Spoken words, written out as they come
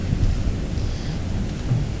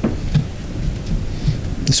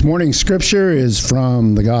This morning's scripture is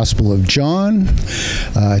from the Gospel of John,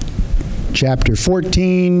 chapter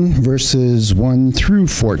 14, verses 1 through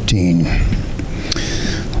 14.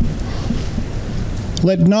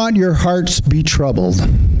 Let not your hearts be troubled.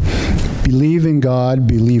 Believe in God,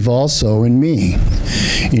 believe also in me.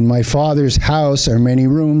 In my Father's house are many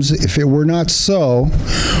rooms. If it were not so,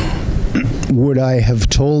 would I have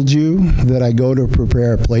told you that I go to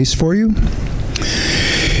prepare a place for you?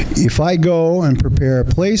 If I go and prepare a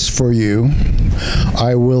place for you,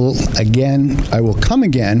 I will come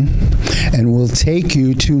again and will take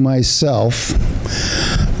you to myself,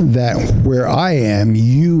 that where I am,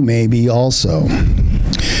 you may be also.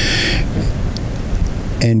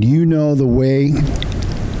 And you know the way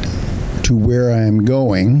to where I am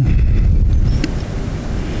going.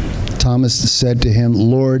 Thomas said to him,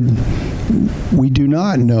 Lord, we do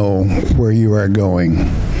not know where you are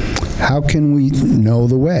going. How can we know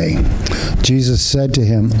the way? Jesus said to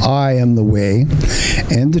him, I am the way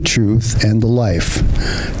and the truth and the life.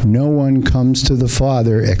 No one comes to the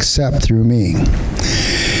Father except through me.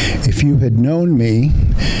 If you had known me,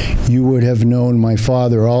 you would have known my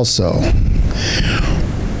Father also.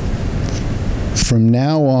 From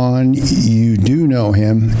now on, you do know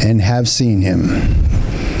him and have seen him.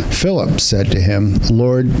 Philip said to him,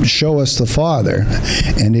 Lord, show us the Father,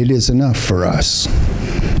 and it is enough for us.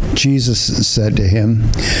 Jesus said to him,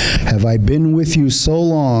 have I been with you so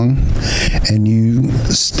long, and you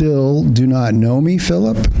still do not know me,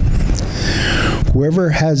 Philip? Whoever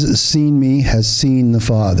has seen me has seen the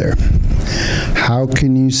Father. How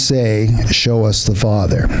can you say, show us the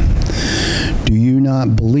Father? Do you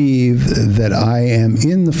not believe that I am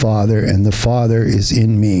in the Father, and the Father is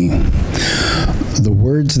in me? The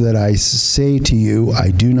words that I say to you,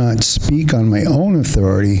 I do not speak on my own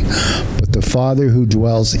authority, but the Father who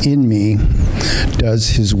dwells in me does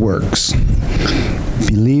his works.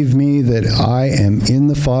 Believe me that I am in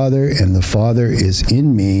the Father and the Father is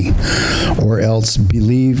in me, or else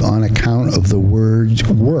believe on account of the word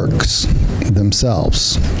works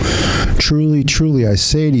themselves. Truly, truly, I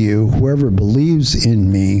say to you, whoever believes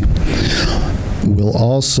in me will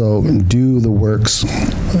also do the works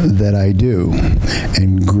that I do,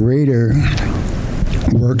 and greater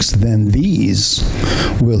works than these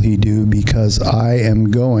will he do, because I am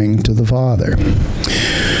going to the Father.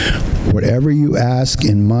 Whatever you ask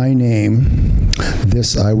in my name,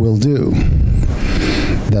 this I will do,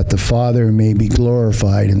 that the Father may be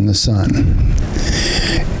glorified in the Son.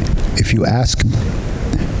 If you ask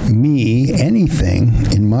me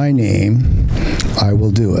anything in my name, I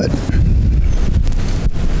will do it.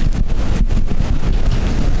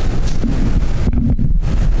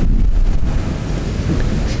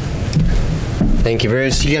 Thank you,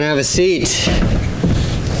 Bruce. You can have a seat.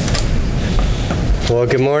 Well,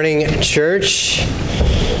 good morning, church.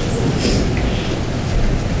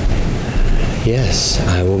 Yes,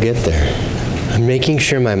 I will get there. I'm making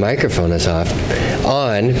sure my microphone is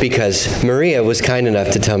on, because Maria was kind enough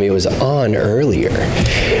to tell me it was on earlier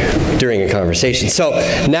during a conversation. So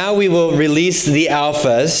now we will release the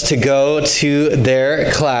alphas to go to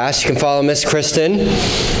their class. You can follow Miss Kristen.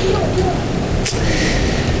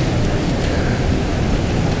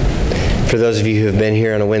 For those of you who have been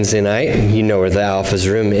here on a Wednesday night, you know where the Alpha's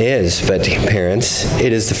room is, but parents,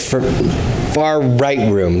 it is the far right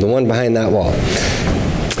room, the one behind that wall.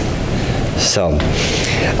 So,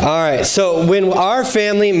 all right, so when our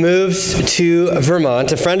family moved to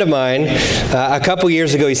Vermont, a friend of mine, a couple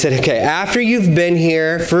years ago, he said, okay, after you've been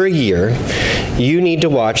here for a year, you need to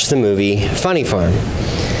watch the movie Funny Farm.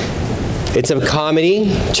 It's a comedy.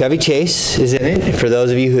 Chevy Chase is in it, for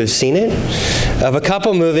those of you who have seen it, of a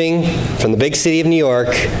couple moving from the big city of New York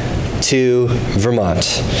to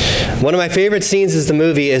Vermont. One of my favorite scenes is the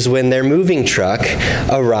movie is when their moving truck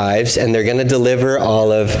arrives and they're going to deliver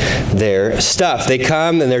all of their stuff. They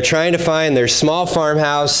come and they're trying to find their small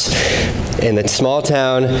farmhouse in the small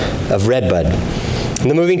town of Redbud. In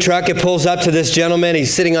the moving truck, it pulls up to this gentleman.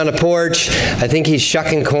 He's sitting on a porch. I think he's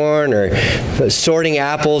shucking corn or sorting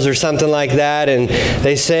apples or something like that. And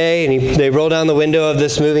they say, and they roll down the window of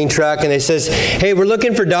this moving truck, and they says, hey, we're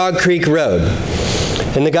looking for Dog Creek Road.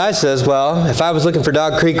 And the guy says, well, if I was looking for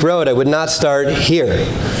Dog Creek Road, I would not start here.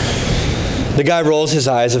 The guy rolls his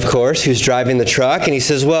eyes, of course, who's driving the truck, and he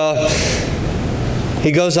says, well,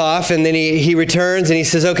 he goes off, and then he returns, and he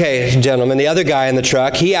says, okay, gentlemen, the other guy in the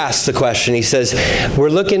truck, he asks the question. He says, we're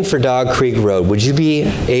looking for Dog Creek Road. Would you be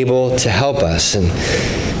able to help us? And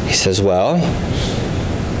he says, well,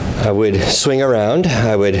 I would swing around.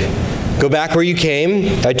 I would go back where you came.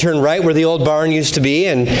 I'd turn right where the old barn used to be,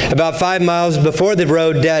 and about 5 miles before the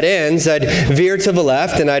road dead ends, I'd veer to the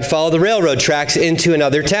left, and I'd follow the railroad tracks into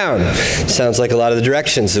another town. Sounds like a lot of the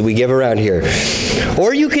directions that we give around here.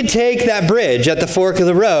 Or you could take that bridge at the fork of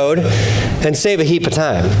the road and save a heap of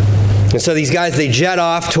time. And so these guys, they jet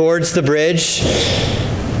off towards the bridge,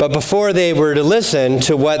 but before they were to listen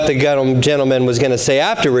to what the gentleman was going to say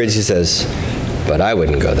afterwards, he says, "But I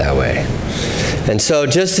wouldn't go that way." And so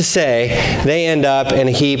just to say, they end up in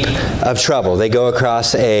a heap of trouble. They go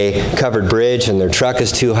across a covered bridge and their truck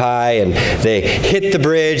is too high, and they hit the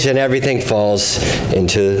bridge and everything falls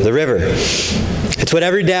into the river. It's what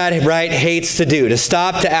every dad, right, hates to do, to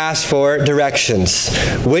stop to ask for directions.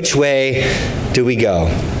 Which way do we go?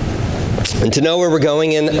 And to know where we're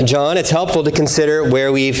going in John, it's helpful to consider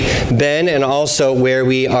where we've been and also where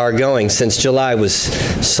we are going, since July was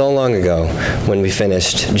so long ago when we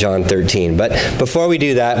finished John 13. But before we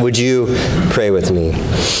do that, would you pray with me?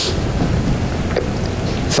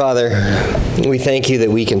 Father, we thank you that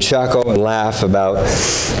we can chuckle and laugh about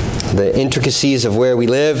the intricacies of where we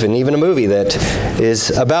live, and even a movie that is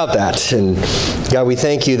about that. And God, we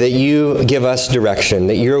thank you that you give us direction,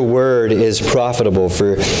 that your word is profitable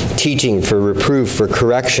for teaching, for reproof, for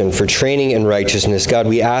correction, for training in righteousness. God,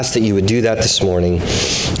 we ask that you would do that this morning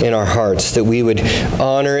in our hearts, that we would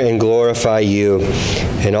honor and glorify you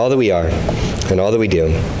in all that we are and all that we do.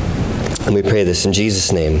 And we pray this in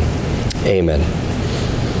Jesus' name. Amen.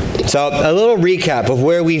 So a little recap of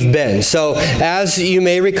where we've been. So as you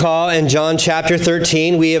may recall, in John chapter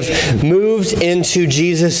 13, we have moved into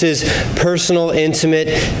Jesus' personal, intimate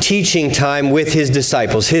teaching time with his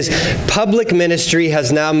disciples. His public ministry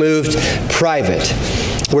has now moved private,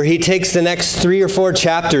 where he takes the next 3 or 4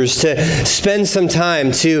 chapters to spend some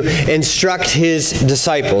time to instruct his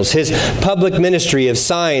disciples. His public ministry of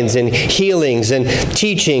signs and healings and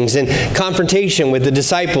teachings and confrontation with the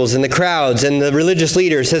disciples and the crowds and the religious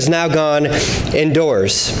leaders has now gone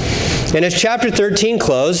indoors. And as chapter 13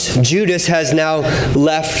 closed, Judas has now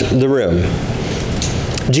left the room.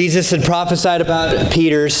 Jesus had prophesied about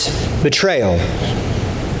Peter's betrayal.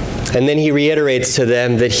 And then he reiterates to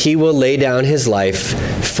them that he will lay down his life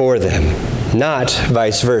for them, not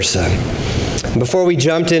vice versa. Before we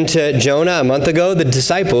jumped into Jonah a month ago, the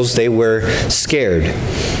disciples, they were scared.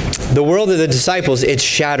 The world of the disciples, it's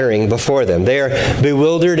shattering before them. They are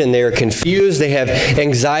bewildered and they are confused. They have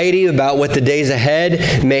anxiety about what the days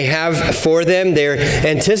ahead may have for them. They're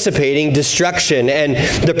anticipating destruction and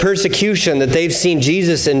the persecution that they've seen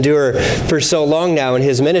Jesus endure for so long now in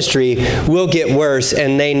his ministry will get worse,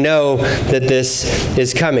 and they know that this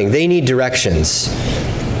is coming. They need directions.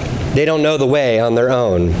 They don't know the way on their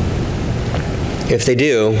own. If they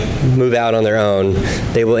do move out on their own,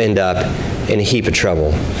 they will end up in a heap of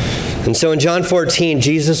trouble. And so in John 14,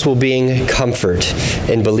 Jesus will bring comfort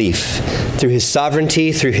and belief through his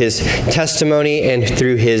sovereignty, through his testimony, and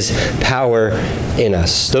through his power in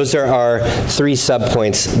us. Those are our 3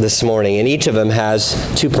 subpoints this morning, and each of them has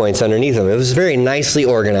 2 points underneath them. It was very nicely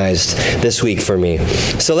organized this week for me.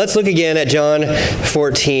 So let's look again at John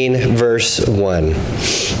 14, verse 1.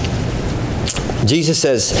 Jesus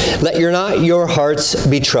says, "Let not your hearts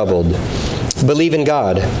be troubled. Believe in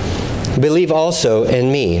God. Believe also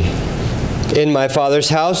in me. In my Father's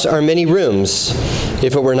house are many rooms.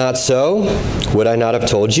 If it were not so, would I not have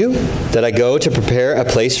told you that I go to prepare a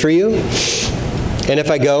place for you? And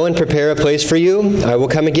if I go and prepare a place for you, I will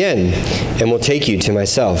come again and will take you to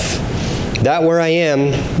myself, that where I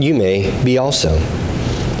am, you may be also.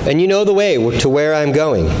 And you know the way to where I am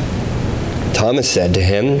going." Thomas said to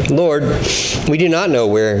him, "Lord, we do not know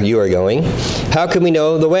where you are going. How can we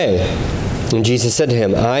know the way?" And Jesus said to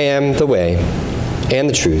him, "I am the way and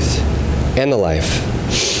the truth and the life.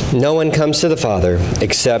 No one comes to the Father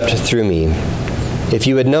except through me. If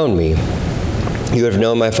you had known me, you would have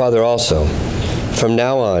known my Father also. From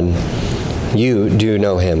now on, you do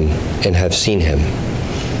know him and have seen him."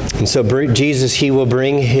 And so Jesus, he will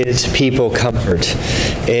bring his people comfort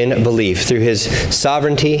in belief through his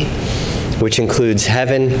sovereignty, which includes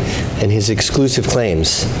heaven, and his exclusive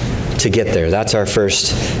claims to get there. That's our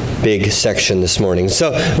first big section this morning.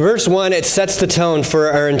 So verse 1, it sets the tone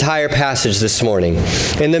for our entire passage this morning.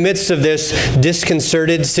 In the midst of this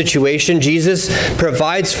disconcerted situation, Jesus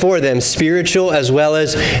provides for them spiritual as well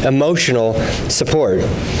as emotional support.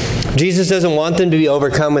 Jesus doesn't want them to be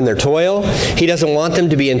overcome in their toil. He doesn't want them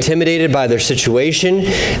to be intimidated by their situation.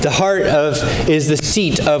 The heart is the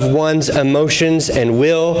seat of one's emotions and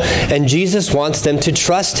will, and Jesus wants them to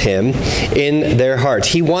trust him in their hearts.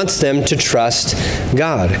 He wants them them to trust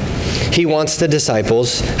God. He wants the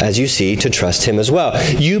disciples, as you see, to trust him as well.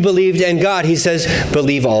 You believed in God, he says,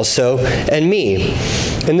 believe also in me.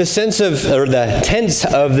 In the sense of, or the tense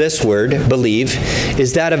of this word, believe,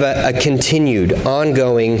 is that of a continued,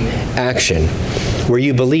 ongoing action. Where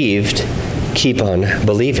you believed, keep on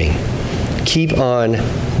believing. Keep on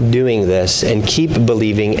doing this and keep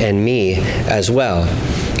believing in me as well.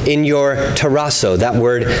 In your tarasso, that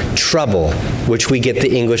word trouble, which we get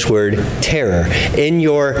the English word terror. In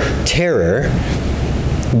your terror,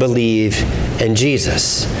 believe in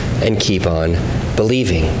Jesus and keep on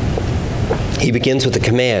believing. He begins with the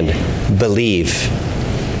command, believe.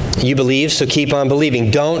 You believe, so keep on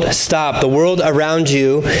believing. Don't stop. The world around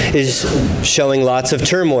you is showing lots of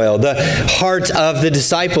turmoil. The heart of the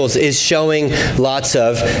disciples is showing lots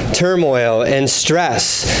of turmoil and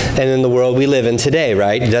stress. And in the world we live in today,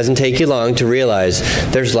 right? It doesn't take you long to realize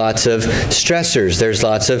there's lots of stressors. There's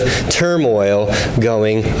lots of turmoil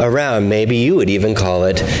going around. Maybe you would even call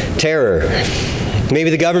it terror. Maybe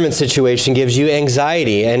the government situation gives you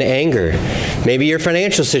anxiety and anger. Maybe your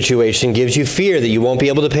financial situation gives you fear that you won't be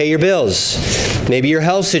able to pay your bills. Maybe your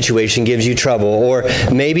health situation gives you trouble. Or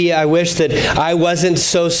maybe I wish that I wasn't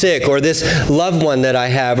so sick, or this loved one that I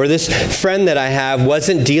have, or this friend that I have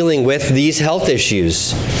wasn't dealing with these health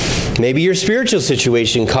issues. Maybe your spiritual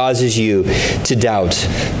situation causes you to doubt.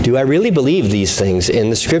 Do I really believe these things in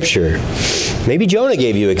the Scripture? Maybe Jonah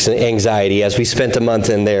gave you anxiety as we spent a month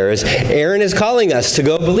in there. As Aaron is calling us to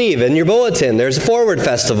go believe. In your bulletin, there's a Forward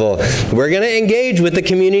Festival. We're going to engage with the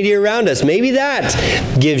community around us. Maybe that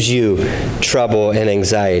gives you trouble and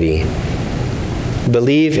anxiety.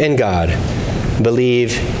 Believe in God.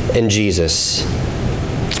 Believe in Jesus.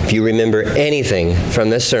 If you remember anything from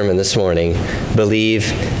this sermon this morning,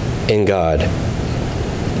 believe in God.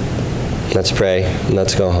 Let's pray and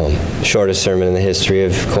let's go home. Shortest sermon in the history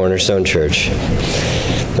of Cornerstone Church.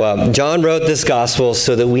 Well, John wrote this gospel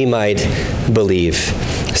so that we might believe.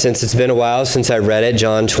 Since it's been a while since I read it,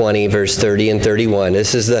 John 20, verse 30 and 31.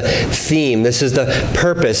 This is the theme, this is the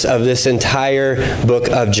purpose of this entire book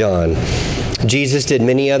of John. Jesus did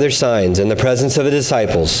many other signs in the presence of the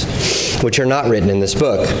disciples, which are not written in this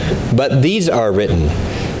book, but these are written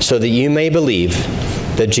so that you may believe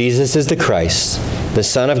that Jesus is the Christ, the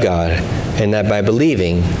Son of God, and that by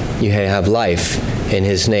believing you may have life in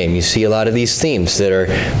his name. You see a lot of these themes that are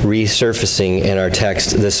resurfacing in our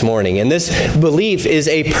text this morning. And this belief is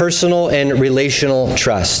a personal and relational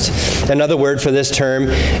trust. Another word for this term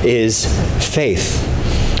is faith.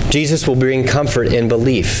 Jesus will bring comfort in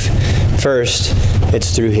belief. First,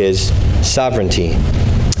 it's through his sovereignty.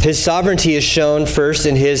 His sovereignty is shown first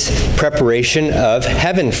in his preparation of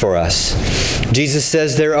heaven for us. Jesus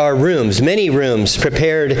says there are rooms, many rooms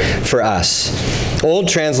prepared for us. Old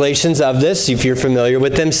translations of this, if you're familiar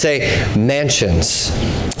with them, say mansions.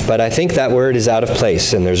 But I think that word is out of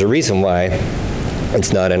place, and there's a reason why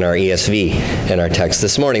it's not in our ESV in our text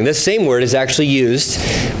this morning. This same word is actually used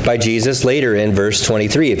by Jesus later in verse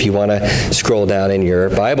 23, if you want to scroll down in your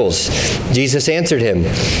Bibles. Jesus answered him,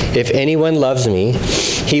 "If anyone loves me,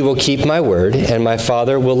 he will keep my word, and my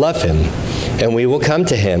Father will love him. And we will come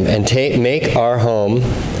to him and make our home,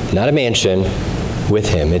 not a mansion, with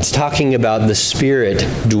him." It's talking about the Spirit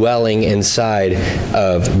dwelling inside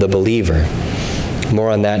of the believer.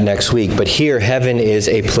 More on that next week. But here, heaven is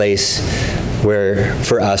a place where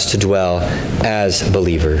for us to dwell as a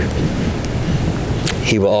believer.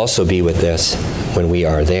 He will also be with us when we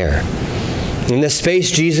are there. And the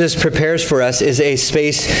space Jesus prepares for us is a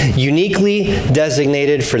space uniquely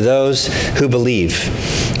designated for those who believe.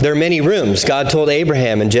 There are many rooms. God told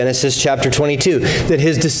Abraham in Genesis chapter 22 that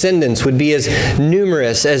his descendants would be as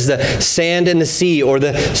numerous as the sand in the sea or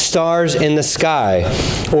the stars in the sky.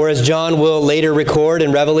 Or as John will later record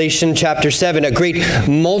in Revelation chapter 7, a great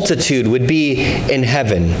multitude would be in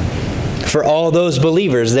heaven. For all those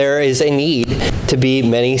believers, there is a need to be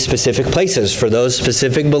many specific places for those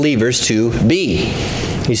specific believers to be.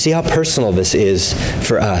 You see how personal this is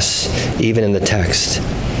for us, even in the text.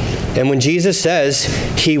 And when Jesus says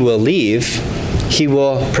he will leave, he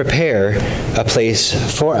will prepare a place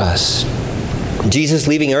for us. Jesus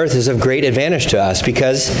leaving earth is of great advantage to us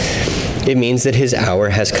because it means that his hour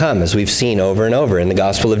has come, as we've seen over and over in the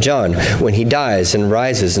Gospel of John, when he dies and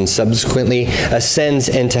rises and subsequently ascends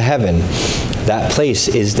into heaven. That place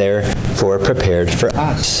is therefore prepared for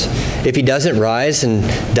us. If he doesn't rise and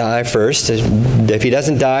die first, if he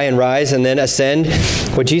doesn't die and rise and then ascend,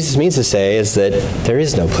 what Jesus means to say is that there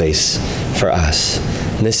is no place for us.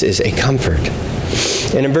 And this is a comfort.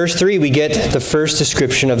 And in verse 3, we get the first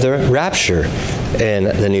description of the rapture in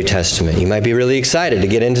the New Testament. You might be really excited to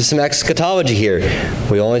get into some eschatology here.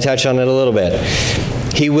 We only touch on it a little bit.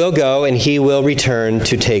 He will go and he will return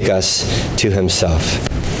to take us to himself.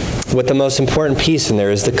 What the most important piece in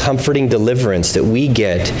there is the comforting deliverance that we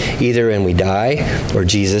get either when we die or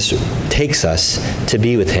Jesus takes us to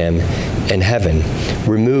be with him in heaven,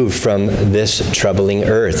 removed from this troubling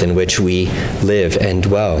earth in which we live and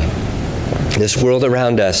dwell. This world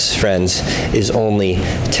around us, friends, is only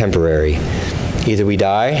temporary. Either we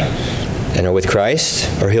die and are with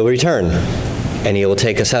Christ, or he'll return and he will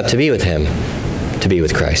take us up to be with him, to be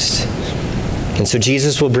with Christ. And so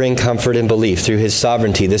Jesus will bring comfort and belief through his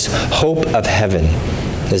sovereignty. This hope of heaven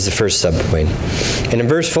is the first subpoint. And in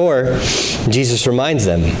verse 4, Jesus reminds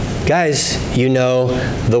them, guys, you know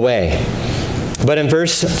the way. But in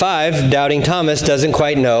verse 5, doubting Thomas doesn't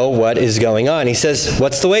quite know what is going on. He says,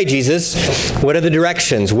 what's the way, Jesus? What are the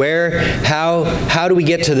directions? Where, how do we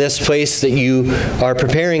get to this place that you are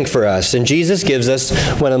preparing for us? And Jesus gives us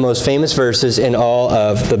one of the most famous verses in all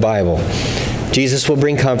of the Bible. Jesus will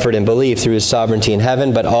bring comfort and belief through his sovereignty in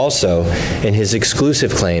heaven, but also in his exclusive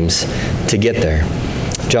claims to get there.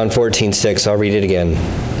 John 14:6, I'll read it again.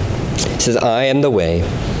 It says, I am the way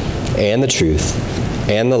and the truth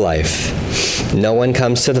and the life. No one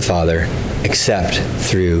comes to the Father except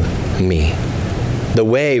through me. The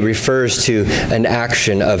way refers to an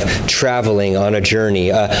action of traveling on a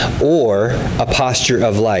journey, or a posture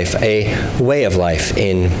of life, a way of life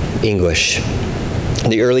in English.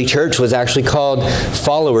 The early church was actually called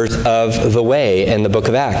followers of the way in the book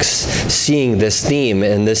of Acts, seeing this theme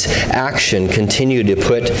and this action continue to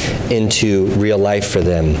put into real life for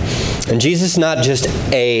them. And Jesus is not just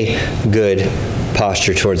a good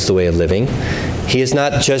posture towards the way of living. He is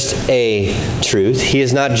not just a truth. He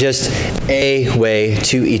is not just a way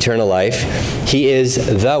to eternal life. He is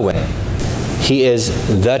the way. He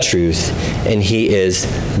is the truth, and he is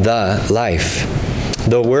the life.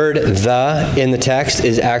 The word "the" in the text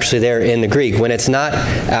is actually there in the Greek when it's not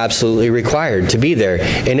absolutely required to be there.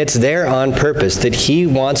 And it's there on purpose, that he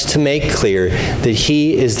wants to make clear that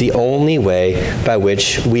he is the only way by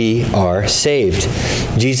which we are saved.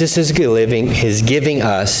 Jesus is giving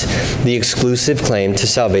us the exclusive claim to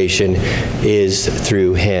salvation is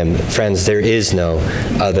through him. Friends, there is no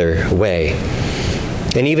other way.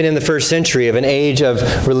 And even in the first century of an age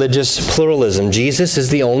of religious pluralism, Jesus is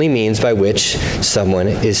the only means by which someone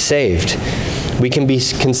is saved. We can be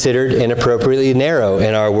considered inappropriately narrow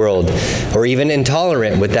in our world, or even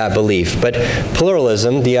intolerant with that belief. But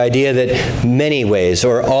pluralism, the idea that many ways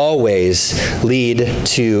or all ways lead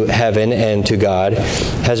to heaven and to God,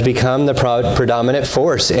 has become the predominant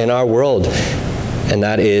force in our world. And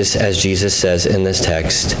that is, as Jesus says in this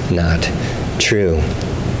text, not true.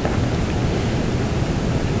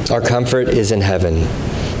 Our comfort is in heaven,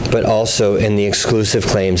 but also in the exclusive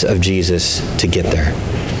claims of Jesus to get there.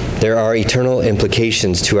 There are eternal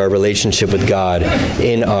implications to our relationship with God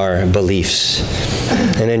in our beliefs.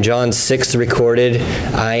 And in John 6th recorded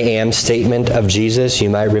I am statement of Jesus, you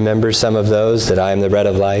might remember some of those, that I am the bread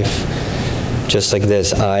of life. Just like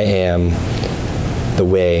this, I am the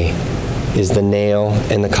way, is the nail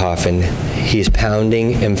in the coffin. He's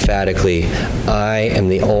pounding emphatically, I am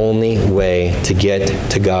the only way to get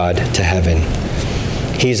to God, to heaven.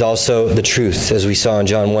 He's also the truth, as we saw in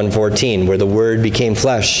John 1:14, where the Word became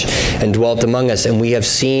flesh and dwelt among us, and we have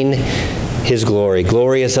seen his glory,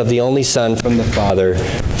 glorious of the only Son from the Father,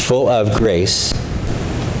 full of grace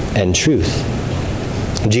and truth.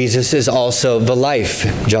 Jesus is also the life,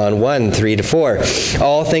 John 1:3-4.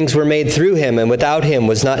 All things were made through him, and without him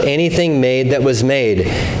was not anything made that was made.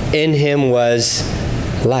 In him was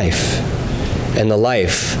life, and the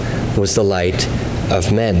life was the light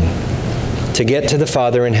of men. To get to the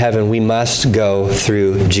Father in heaven, we must go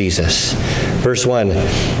through Jesus. Verse 1,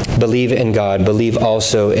 believe in God, believe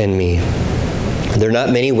also in me. There are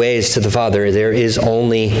not many ways to the Father. There is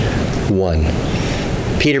only one.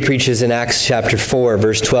 Peter preaches in Acts chapter 4,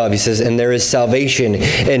 verse 12. He says, and there is salvation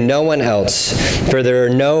in no one else, for there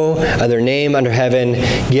are no other name under heaven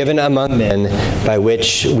given among men by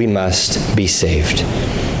which we must be saved.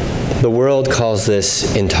 The world calls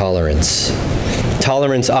this intolerance.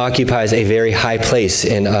 Tolerance occupies a very high place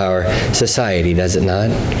in our society, does it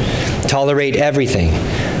not? Tolerate everything,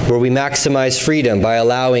 where we maximize freedom by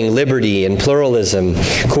allowing liberty and pluralism,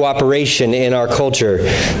 cooperation in our culture.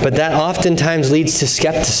 But that oftentimes leads to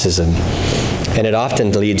skepticism, and it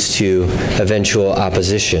often leads to eventual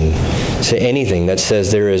opposition to anything that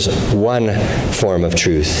says there is one form of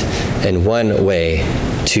truth and one way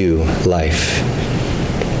to life.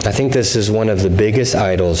 I think this is one of the biggest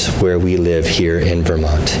idols where we live here in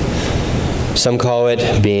Vermont. Some call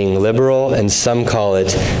it being liberal, and some call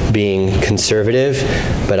it being conservative,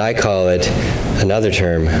 but I call it another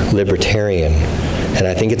term, libertarian. And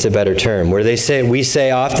I think it's a better term, where we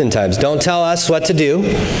say oftentimes, don't tell us what to do,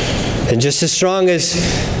 and just as strong as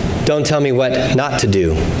don't tell me what not to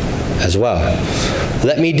do as well.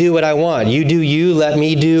 Let me do what I want. You do you, let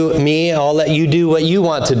me do me, I'll let you do what you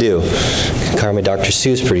want to do. Call me Dr.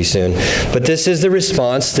 Seuss pretty soon. But this is the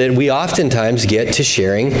response that we oftentimes get to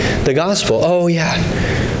sharing the gospel. Oh yeah,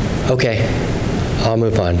 okay, I'll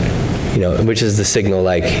move on. Which is the signal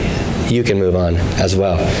like, you can move on as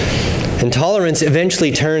well. Intolerance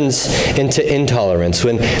eventually turns into intolerance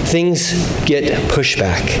when things get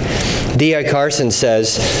pushback. D.I. Carson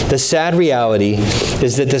says, the sad reality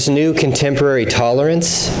is that this new contemporary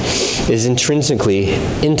tolerance is intrinsically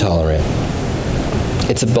intolerant.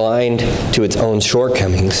 It's blind to its own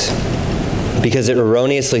shortcomings because it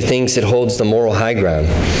erroneously thinks it holds the moral high ground.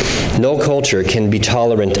 No culture can be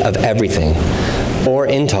tolerant of everything or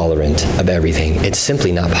intolerant of everything. It's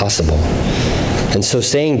simply not possible. And so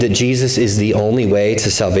saying that Jesus is the only way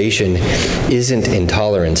to salvation isn't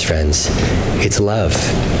intolerance, friends. It's love.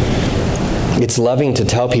 It's loving to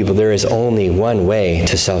tell people there is only one way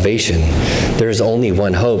to salvation. There is only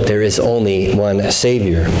one hope. There is only one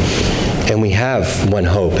Savior. And we have one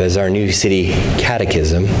hope, as our New City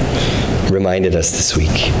Catechism reminded us this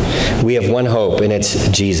week. We have one hope, and it's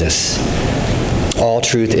Jesus. All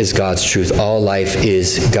truth is God's truth. All life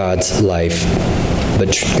is God's life.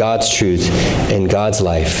 But God's truth and God's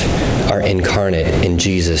life are incarnate in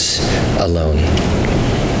Jesus alone.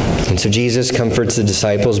 And so Jesus comforts the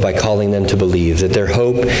disciples by calling them to believe that their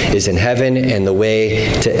hope is in heaven, and the way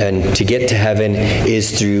to get to heaven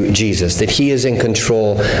is through Jesus, that he is in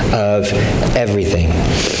control of everything.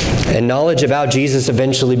 And knowledge about Jesus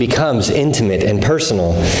eventually becomes intimate and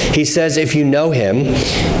personal. He says, if you know him,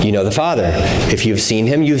 you know the Father. If you've seen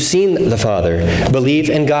him, you've seen the Father. Believe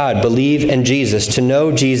in God. Believe in Jesus. To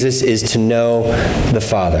know Jesus is to know the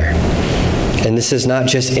Father. And this is not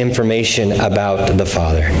just information about the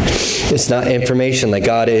Father. It's not information like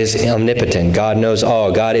God is omnipotent, God knows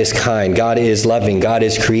all, God is kind, God is loving, God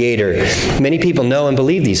is creator. Many people know and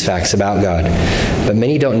believe these facts about God, but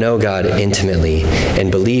many don't know God intimately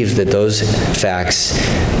and believe that those facts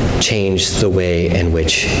change the way in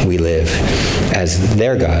which we live as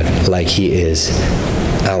their God, like he is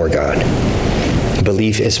our God.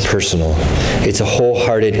 Belief is personal. It's a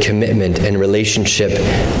wholehearted commitment and relationship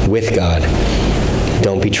with God.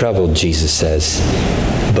 Don't be troubled, Jesus says.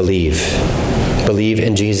 Believe. Believe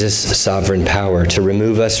in Jesus' sovereign power to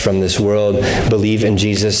remove us from this world. Believe in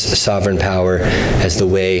Jesus' sovereign power as the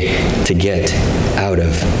way to get out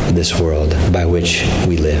of this world by which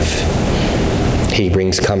we live. He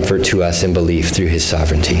brings comfort to us in belief through his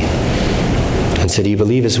sovereignty. And so do you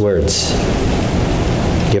believe his words?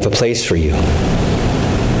 You have a place for you.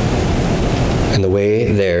 And the way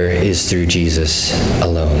there is through Jesus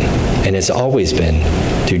alone. And it's always been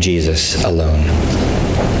through Jesus alone.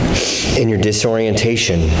 In your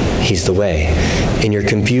disorientation, he's the way. In your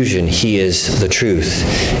confusion, he is the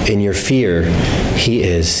truth. In your fear, he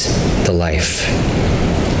is the life.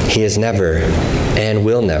 He has never and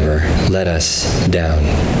will never let us down.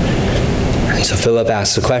 And so Philip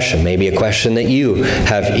asks a question, maybe a question that you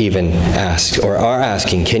have even asked or are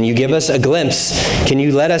asking. Can you give us a glimpse? Can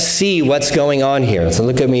you let us see what's going on here? So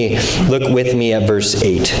look with me at verse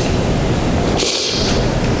 8.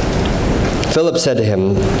 Philip said to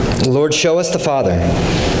him, Lord, show us the Father.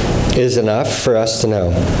 It is enough for us to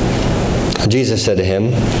know. Jesus said to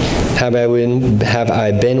him, Have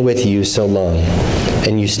I been with you so long,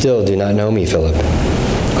 and you still do not know me, Philip?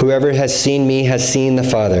 Whoever has seen me has seen the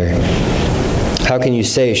Father. How can you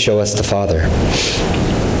say, show us the Father?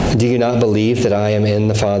 Do you not believe that I am in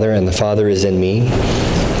the Father and the Father is in me?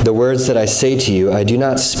 The words that I say to you, I do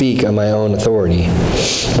not speak on my own authority,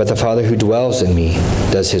 but the Father who dwells in me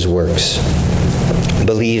does his works.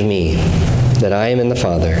 Believe me that I am in the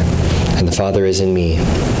Father and the Father is in me,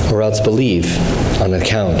 or else believe on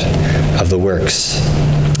account of the works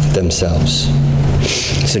themselves.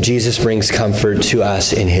 So Jesus brings comfort to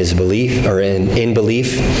us in his belief, or in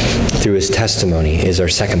belief through his testimony is our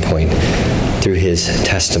second point, through his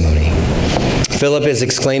testimony. Philip is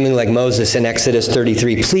exclaiming like Moses in Exodus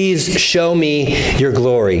 33, please show me your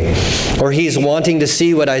glory. Or he's wanting to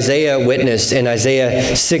see what Isaiah witnessed in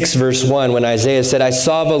Isaiah 6 verse 1 when Isaiah said, I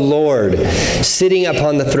saw the Lord sitting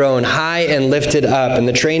upon the throne, high and lifted up, and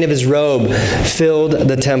the train of his robe filled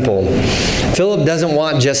the temple. Philip doesn't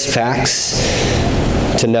want just facts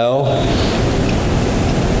to know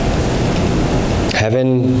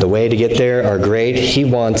heaven, the way to get there are great. He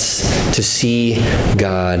wants to see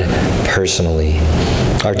God personally.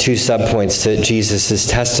 Our two subpoints to Jesus'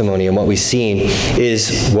 testimony and what we've seen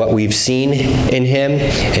is what we've seen in him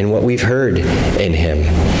and what we've heard in him.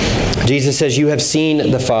 Jesus says, you have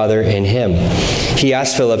seen the Father in him. He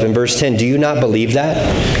asked Philip in verse 10, do you not believe that?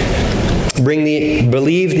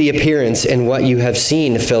 Believe the appearance in what you have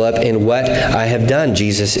seen, Philip, in what I have done,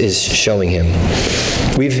 Jesus is showing him.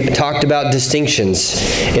 We've talked about distinctions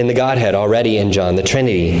in the Godhead already in John, the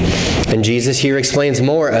Trinity. And Jesus here explains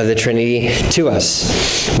more of the Trinity to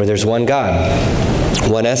us, where there's one God,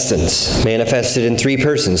 one essence, manifested in three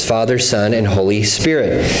persons, Father, Son, and Holy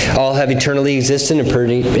Spirit. All have eternally existed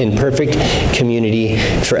in perfect community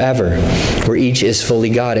forever, where each is fully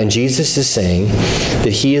God. And Jesus is saying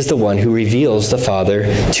that he is the one who reveals the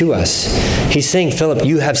Father to us. He's saying, Philip,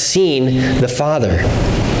 you have seen the Father.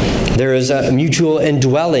 There is a mutual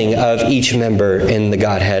indwelling of each member in the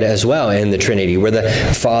Godhead as well, in the Trinity, where the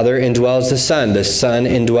Father indwells the Son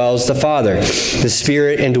indwells the Father, the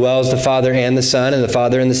Spirit indwells the Father and the Son, and the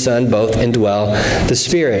Father and the Son both indwell the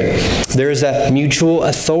Spirit. There is a mutual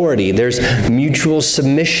authority. There's mutual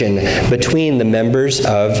submission between the members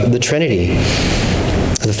of the Trinity.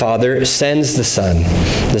 The Father sends the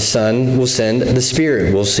Son will send the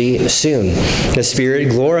Spirit. We'll see soon. The Spirit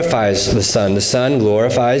glorifies the Son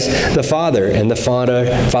glorifies the Father, and the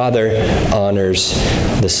Father honors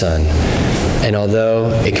the Son. And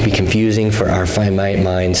although it can be confusing for our finite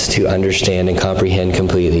minds to understand and comprehend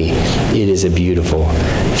completely, it is a beautiful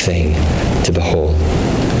thing to behold.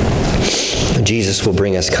 Jesus will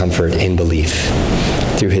bring us comfort in belief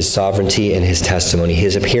through his sovereignty and his testimony.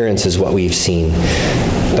 His appearance is what we've seen,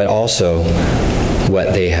 but also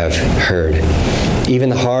what they have heard. Even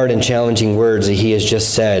the hard and challenging words that he has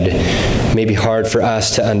just said may be hard for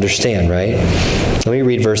us to understand, right? Let me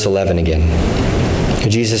read verse 11 again.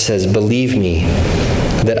 Jesus says, believe me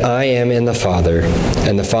that I am in the Father,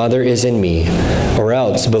 and the Father is in me, or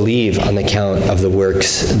else believe on the count of the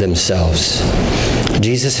works themselves.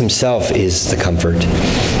 Jesus himself is the comfort,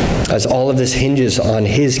 as all of this hinges on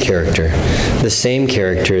his character, the same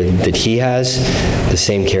character that he has, the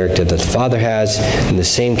same character that the Father has, and the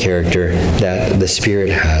same character that the Spirit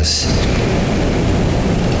has.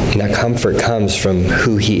 And that comfort comes from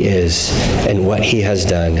who he is and what he has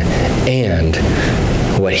done and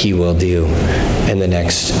what he will do in the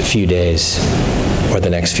next few days or the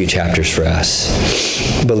next few chapters for us.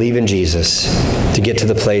 Believe in Jesus to get to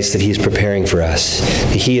the place that he's preparing for us.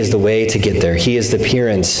 He is the way to get there. He is the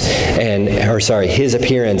appearance his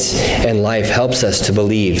appearance and life helps us to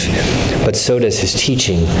believe, but so does his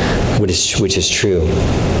teaching, which is true.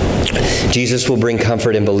 Jesus will bring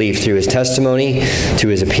comfort and belief through his testimony,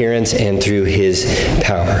 through his appearance, and through his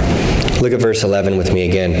power. Look at verse 11 with me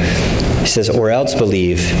again. He says, or else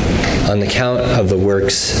believe on the account of the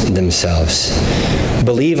works themselves.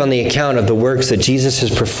 Believe on the account of the works that Jesus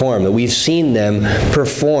has performed, that we've seen them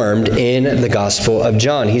performed in the Gospel of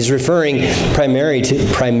John. He's referring primarily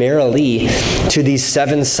to these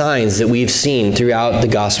 7 signs that we've seen throughout the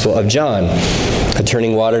Gospel of John. The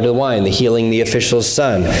turning water to wine, the healing the official's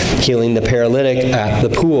son, healing the paralytic at the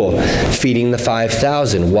pool, feeding the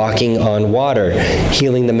 5,000, walking on water,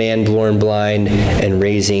 healing the man born blind, and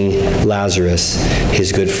raising Lazarus,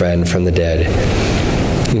 his good friend, from the dead.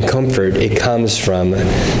 And comfort, it comes from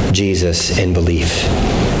Jesus in belief,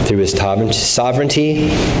 through his sovereignty,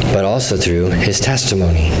 but also through his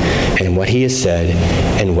testimony and what he has said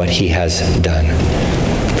and what he has done.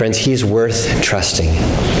 Friends, he's worth trusting.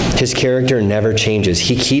 His character never changes.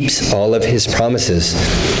 He keeps all of his promises,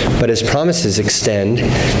 but his promises extend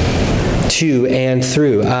to and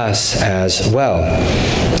through us as well.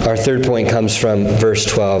 Our third point comes from verse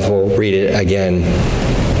 12. We'll read it again.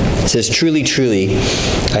 It says, truly, truly,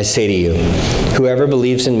 I say to you, whoever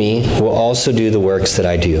believes in me will also do the works that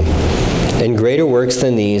I do. And greater works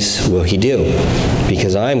than these will he do,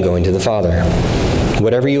 because I am going to the Father.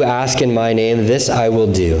 Whatever you ask in my name, this I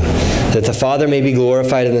will do, that the Father may be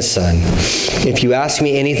glorified in the Son. If you ask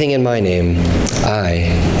me anything in my name,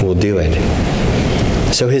 I will do it.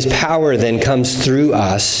 So his power then comes through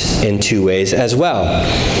us in 2 ways as well.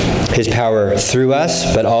 His power through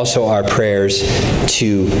us, but also our prayers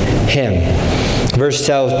to him. Verse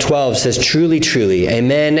 12 says, truly, truly,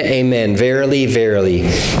 amen, amen, verily, verily.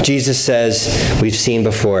 Jesus says, we've seen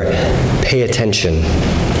before, pay attention.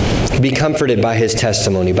 Be comforted by his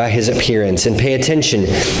testimony, by his appearance, and pay attention.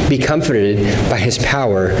 Be comforted by his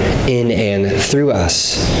power in and through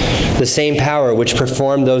us. The same power which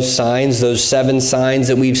performed those signs, those 7 signs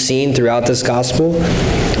that we've seen throughout this gospel,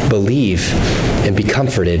 believe and be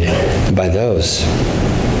comforted by those.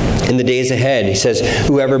 In the days ahead, he says,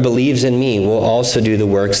 whoever believes in me will also do the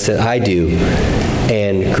works that I do,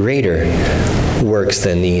 and greater works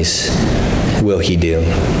than these will he do.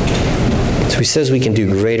 So he says we can do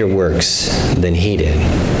greater works than he did.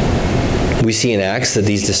 We see in Acts that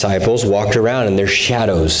these disciples walked around and their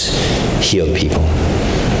shadows healed people.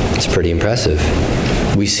 It's pretty impressive.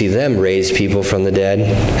 We see them raise people from the dead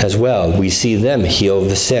as well. We see them heal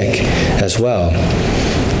the sick as well.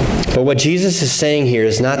 But what Jesus is saying here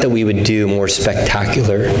is not that we would do more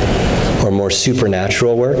spectacular or more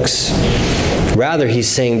supernatural works. Rather, he's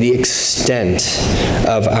saying the extent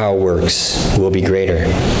of our works will be greater.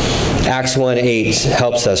 Acts 1:8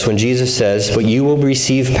 helps us when Jesus says, "But you will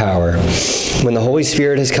receive power when the Holy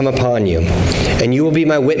Spirit has come upon you, and you will be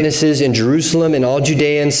my witnesses in Jerusalem and all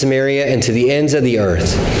Judea and Samaria and to the ends of the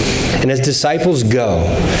earth." And as disciples go,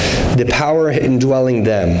 the power indwelling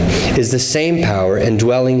them is the same power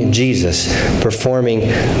indwelling Jesus,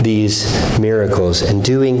 performing these miracles and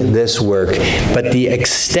doing this work. But the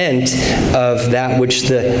extent of that which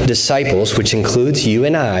the disciples, which includes you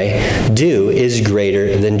and I, do is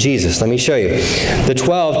greater than Jesus. Let me show you. The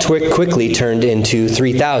 12 quickly turned into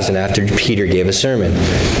 3,000 after Peter gave a sermon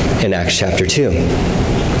in Acts chapter 2.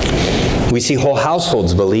 We see whole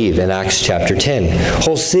households believe in Acts chapter 10.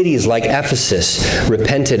 Whole cities like Ephesus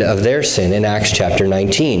repented of their sin in Acts chapter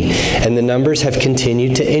 19. And the numbers have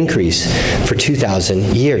continued to increase for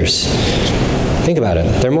 2,000 years. Think about it.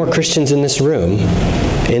 There are more Christians in this room,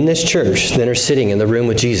 in this church, than are sitting in the room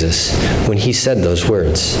with Jesus when he said those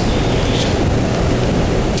words.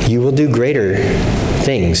 You will do greater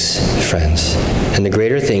things, friends. And the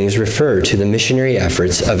greater things refer to the missionary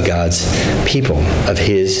efforts of God's people, of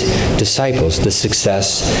his disciples, the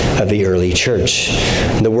success of the early church.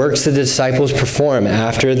 The works that the disciples perform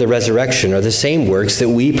after the resurrection are the same works that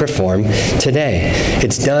we perform today.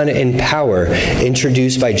 It's done in power,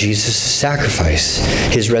 introduced by Jesus' sacrifice,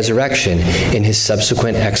 his resurrection, and his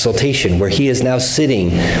subsequent exaltation, where he is now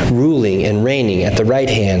sitting, ruling, and reigning at the right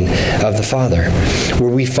hand of the Father,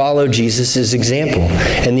 where we follow Jesus' example.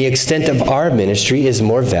 And the extent of our ministry is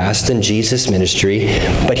more vast than Jesus' ministry,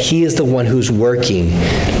 but he is the one who's working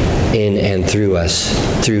in and through us,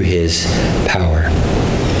 through his power.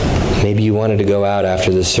 Maybe you wanted to go out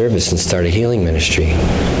after the service and start a healing ministry.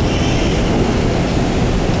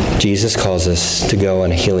 Jesus calls us to go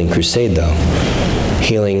on a healing crusade, though.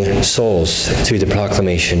 Healing souls through the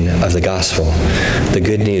proclamation of the gospel, the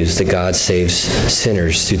good news that God saves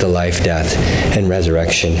sinners through the life, death, and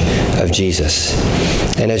resurrection of Jesus.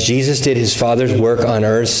 And as Jesus did his Father's work on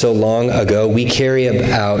earth so long ago, we carry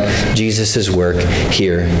out Jesus' work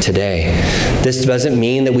here today. This doesn't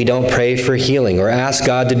mean that we don't pray for healing or ask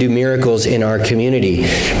God to do miracles in our community.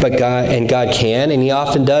 But God can, and he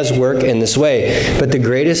often does work in this way. But the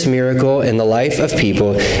greatest miracle in the life of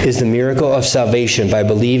people is the miracle of salvation by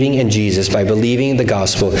believing in Jesus, by believing the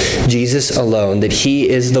gospel, Jesus alone, that he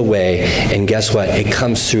is the way. And guess what? It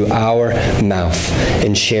comes through our mouth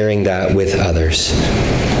and sharing that with others.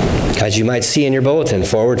 As you might see in your bulletin,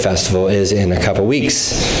 Forward Festival is in a couple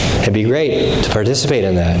weeks. It'd be great to participate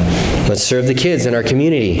in that. Let's serve the kids in our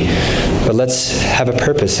community, but let's have a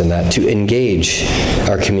purpose in that, to engage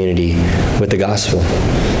our community with the gospel.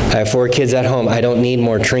 I have 4 kids at home. I don't need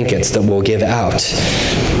more trinkets that we'll give out,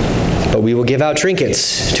 but we will give out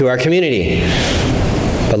trinkets to our community.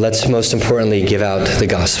 But let's most importantly give out the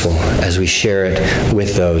gospel as we share it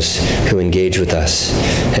with those who engage with us.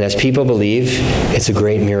 And as people believe, it's a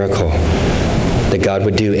great miracle that God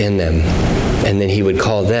would do in them. And then he would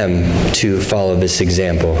call them to follow this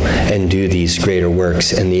example and do these greater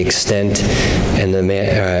works. And the extent and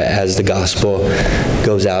as the gospel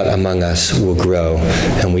goes out among us will grow.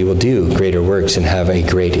 And we will do greater works and have a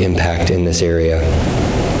great impact in this area.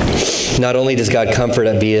 Not only does God comfort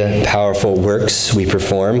via powerful works we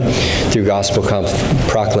perform through gospel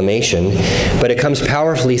proclamation, but it comes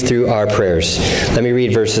powerfully through our prayers. Let me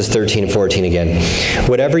read verses 13 and 14 again.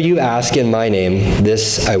 Whatever you ask in my name,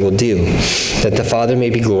 this I will do, that the Father may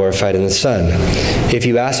be glorified in the Son. If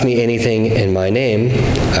you ask me anything in my name,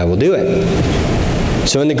 I will do it.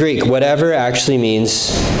 So in the Greek, whatever actually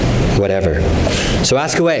means whatever. So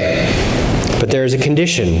ask away. But there is a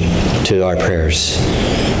condition to our prayers.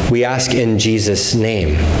 We ask in Jesus'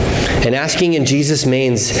 name. And asking in Jesus'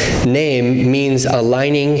 name means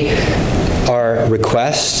aligning our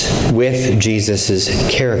request with Jesus'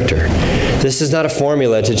 character. This is not a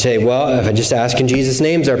formula to say, well, if I just ask in Jesus'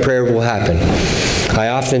 name, our prayer will happen. I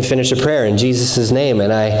often finish a prayer in Jesus' name,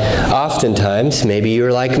 and I oftentimes, maybe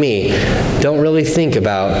you're like me, don't really think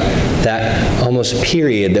about that, oh almost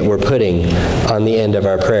period that we're putting on the end of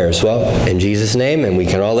our prayers. Well, in Jesus' name, and we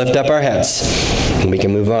can all lift up our heads and we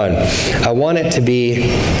can move on. I want it to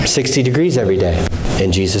be 60 degrees every day.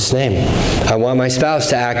 In Jesus' name. I want my spouse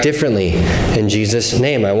to act differently. In Jesus'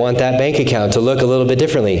 name. I want that bank account to look a little bit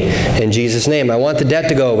differently. In Jesus' name. I want the debt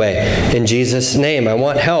to go away. In Jesus' name. I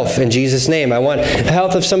want health. In Jesus' name. I want the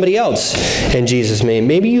health of somebody else. In Jesus' name.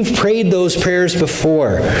 Maybe you've prayed those prayers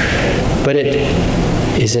before, but it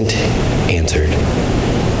isn't answered.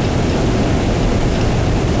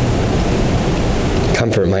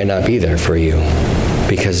 Comfort might not be there for you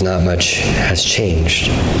because not much has changed.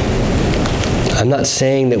 I'm not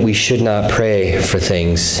saying that we should not pray for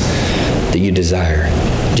things that you desire.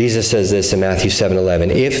 Jesus says this in Matthew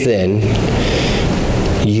 7:11. If then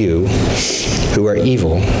you, who are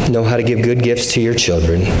evil, know how to give good gifts to your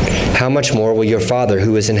children, how much more will your Father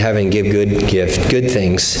who is in heaven give good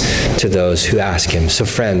things to those who ask him? So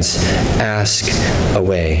friends, ask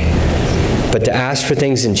away. But to ask for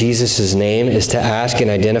things in Jesus' name is to ask and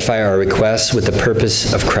identify our requests with the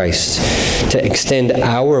purpose of Christ, to extend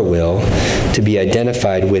our will to be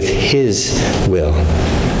identified with his will.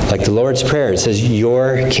 Like the Lord's Prayer, it says,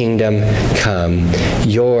 your kingdom come,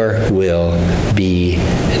 your will be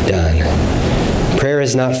done. Prayer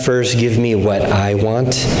is not first, give me what I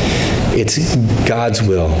want. It's God's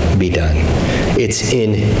will be done. It's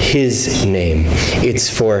in his name. It's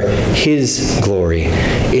for his glory.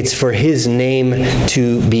 It's for his name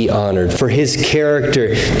to be honored, for his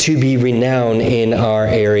character to be renowned in our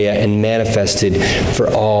area and manifested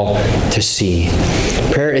for all to see.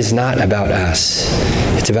 Prayer is not about us.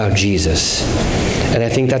 It's about Jesus. And I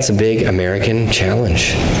think that's a big American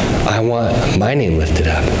challenge. I want my name lifted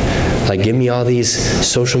up. Like, give me all these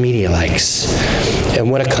social media likes. And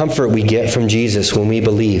what a comfort we get from Jesus when we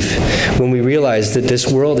believe, when we realize that this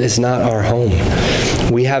world is not our home.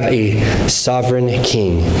 We have a sovereign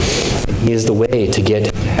King. He is the way to get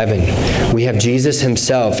to heaven. We have Jesus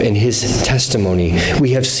himself and his testimony.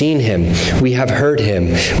 We have seen him. We have heard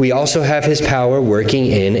him. We also have his power working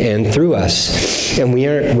in and through us. And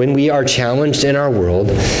when we are challenged in our world,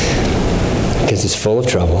 because it's full of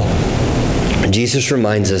trouble, Jesus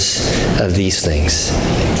reminds us of these things.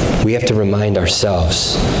 We have to remind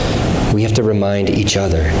ourselves, we have to remind each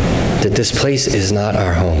other that this place is not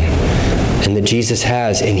our home and that Jesus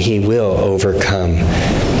has and he will overcome.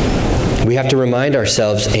 We have to remind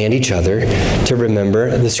ourselves and each other to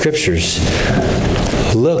remember the scriptures.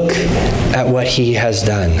 Look at what he has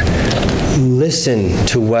done. Listen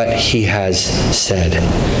to what he has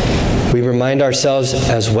said. We remind ourselves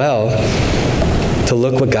as well to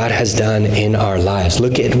look what God has done in our lives.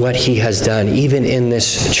 Look at what he has done, even in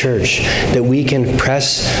this church, that we can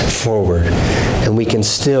press forward and we can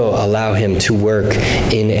still allow him to work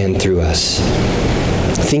in and through us.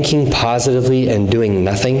 Thinking positively and doing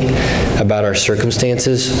nothing about our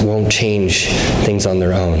circumstances won't change things on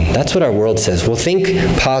their own. That's what our world says. Well, think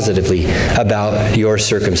positively about your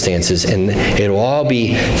circumstances and it'll all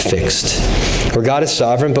be fixed. Where God is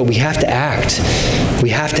sovereign, but we have to act.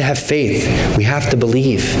 We have to have faith. We have to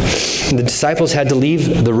believe. The disciples had to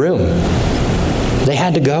leave the room. They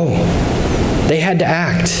had to go. They had to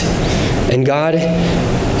act. And God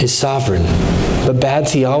is sovereign. But bad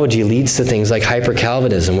theology leads to things like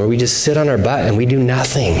hyper-Calvinism, where we just sit on our butt and we do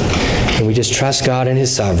nothing. And we just trust God in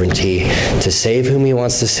his sovereignty to save whom he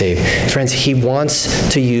wants to save. Friends, he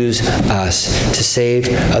wants to use us to save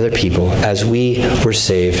other people as we were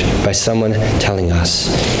saved by someone telling us.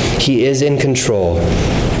 He is in control.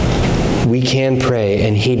 We can pray,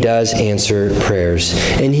 and he does answer prayers.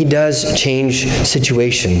 And he does change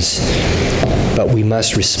situations. But we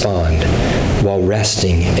must respond while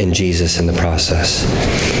resting in Jesus in the process.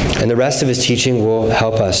 And the rest of his teaching will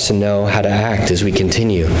help us to know how to act as we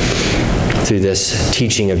continue through this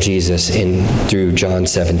teaching of Jesus through John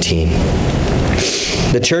 17.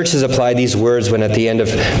 The church has applied these words when at the end of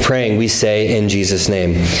praying we say in Jesus'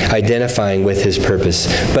 name, identifying with his purpose.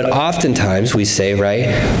 But oftentimes we say, right,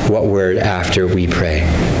 what word after we pray?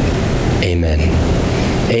 Amen.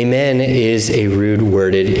 Amen is a root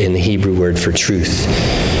worded in the Hebrew word for truth,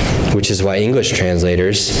 which is why English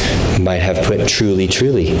translators might have put truly,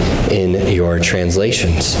 truly in your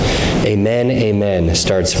translations. Amen, amen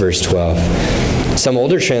starts verse 12. Some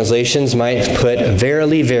older translations might put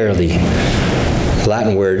verily, verily,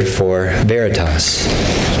 Latin word for veritas,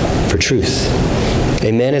 for truth.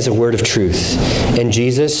 Amen is a word of truth. And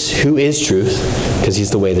Jesus, who is truth, because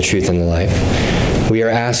he's the way, the truth, and the life, we are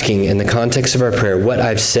asking in the context of our prayer, what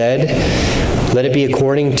I've said, let it be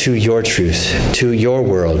according to your truth, to your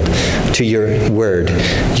world, to your word,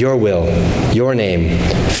 your will, your name,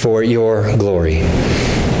 for your glory.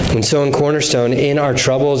 And so in Cornerstone, in our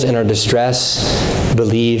troubles, in our distress,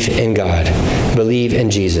 believe in God. Believe in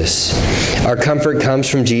Jesus. Our comfort comes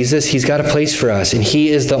from Jesus. He's got a place for us, and he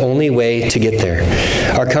is the only way to get there.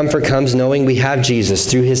 Our comfort comes knowing we have Jesus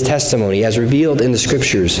through his testimony as revealed in the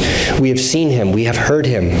scriptures. We have seen him, we have heard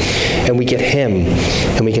him, and we get him,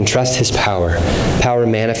 and we can trust his power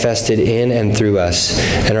manifested in and through us,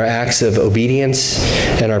 and our acts of obedience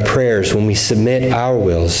and our prayers when we submit our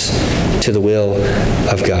wills to the will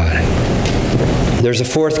of God. There's a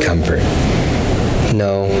fourth comfort.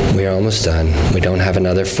 No, we are almost done. We don't have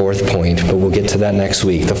another fourth point, but we'll get to that next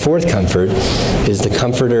week. The fourth comfort is the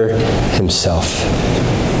Comforter himself.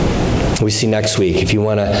 We see next week. If you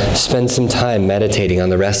want to spend some time meditating on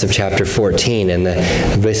the rest of chapter 14 and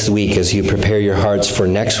this week as you prepare your hearts for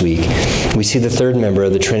next week, we see the third member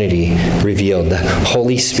of the Trinity revealed, the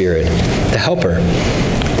Holy Spirit, the Helper,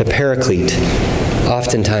 the Paraclete,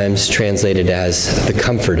 oftentimes translated as the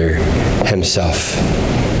Comforter himself.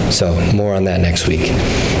 So more on that next week.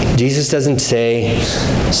 Jesus doesn't say,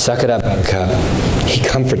 suck it up, cup. He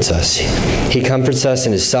comforts us. He comforts us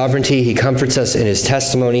in his sovereignty. He comforts us in his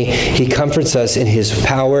testimony. He comforts us in his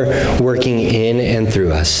power working in and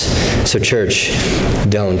through us. So church,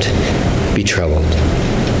 don't be troubled.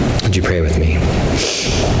 Would you pray with me?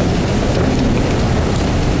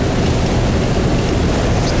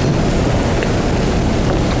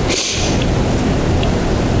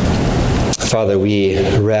 Father, we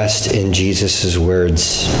rest in Jesus'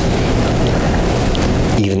 words.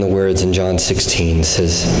 Even the words in John 16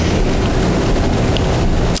 says,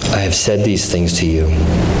 I have said these things to you,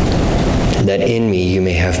 that in me you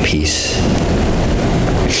may have peace.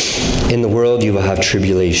 In the world you will have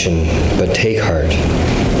tribulation, but take heart,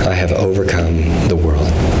 I have overcome the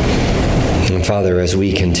world. And Father, as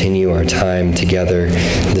we continue our time together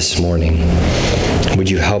this morning, would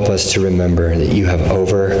you help us to remember that you have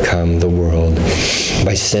overcome the world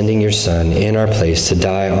by sending your Son in our place to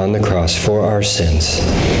die on the cross for our sins.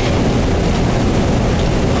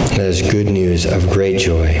 That is good news of great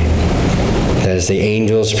joy. That as the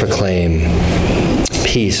angels proclaim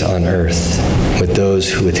peace on earth with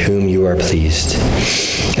those with whom you are pleased.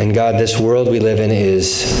 And God, this world we live in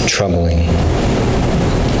is troubling.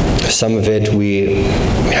 Some of it we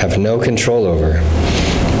have no control over.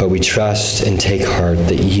 But we trust and take heart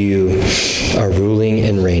that you are ruling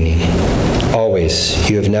and reigning. Always.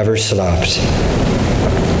 You have never stopped.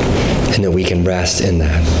 And that we can rest in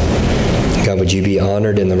that. God, would you be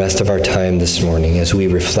honored in the rest of our time this morning as we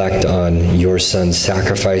reflect on your Son's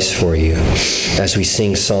sacrifice for you, as we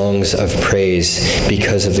sing songs of praise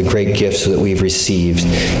because of the great gifts that we've received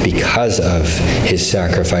because of his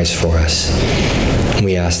sacrifice for us.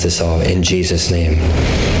 We ask this all in Jesus' name.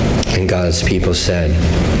 And God's people said,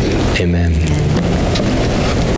 Amen.